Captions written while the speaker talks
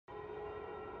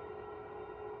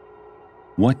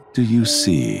What do you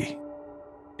see?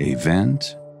 A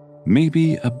vent?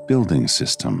 Maybe a building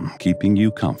system keeping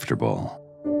you comfortable.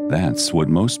 That's what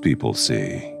most people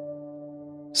see.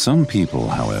 Some people,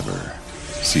 however,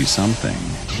 see something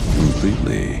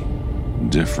completely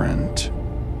different.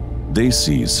 They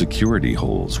see security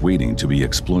holes waiting to be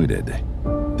exploited.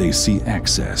 They see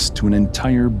access to an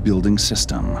entire building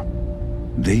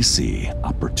system. They see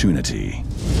opportunity.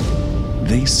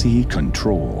 They see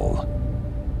control.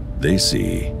 They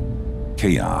see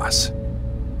chaos.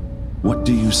 What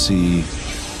do you see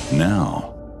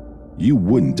now? You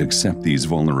wouldn't accept these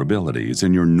vulnerabilities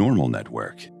in your normal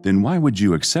network. Then why would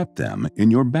you accept them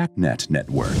in your BACnet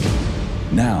network?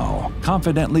 Now,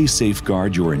 confidently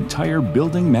safeguard your entire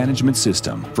building management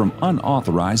system from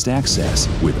unauthorized access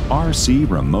with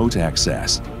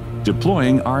RC-RemoteAccess.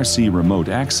 Deploying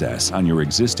RC-RemoteAccess on your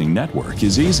existing network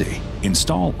is easy.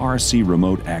 Install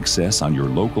RC-RemoteAccess on your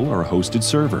local or hosted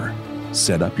server.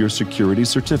 Set up your security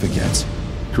certificates.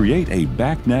 Create a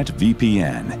BACnet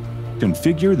VPN.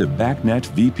 Configure the BACnet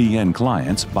VPN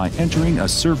clients by entering a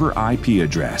server IP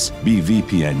address,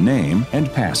 BVPN name,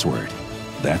 and password.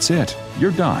 That's it.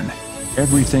 You're done.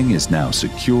 Everything is now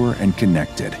secure and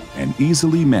connected and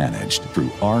easily managed through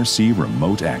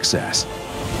RC-RemoteAccess.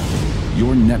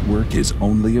 Your network is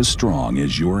only as strong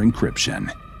as your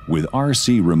encryption. With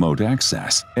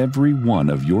RC-RemoteAccess, every one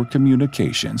of your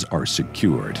communications are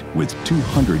secured with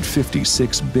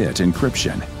 256-bit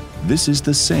encryption. This is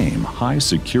the same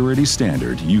high-security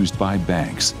standard used by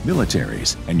banks,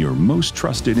 militaries, and your most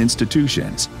trusted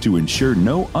institutions to ensure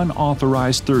no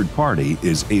unauthorized third party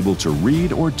is able to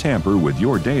read or tamper with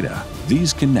your data.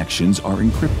 These connections are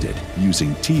encrypted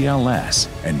using TLS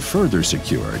and further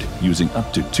secured using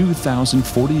up to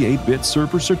 2048-bit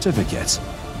server certificates.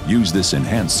 Use this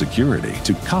enhanced security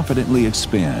to confidently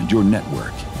expand your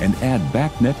network and add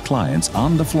BACnet clients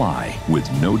on the fly with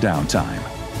no downtime.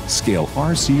 Scale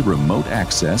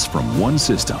RC-RemoteAccess from one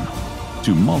system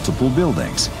to multiple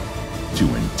buildings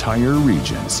to entire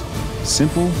regions.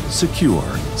 Simple, secure,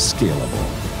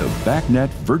 scalable. The BACnet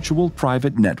virtual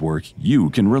private network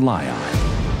you can rely on.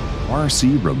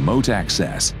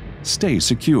 RC-RemoteAccess. Stay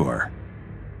secure.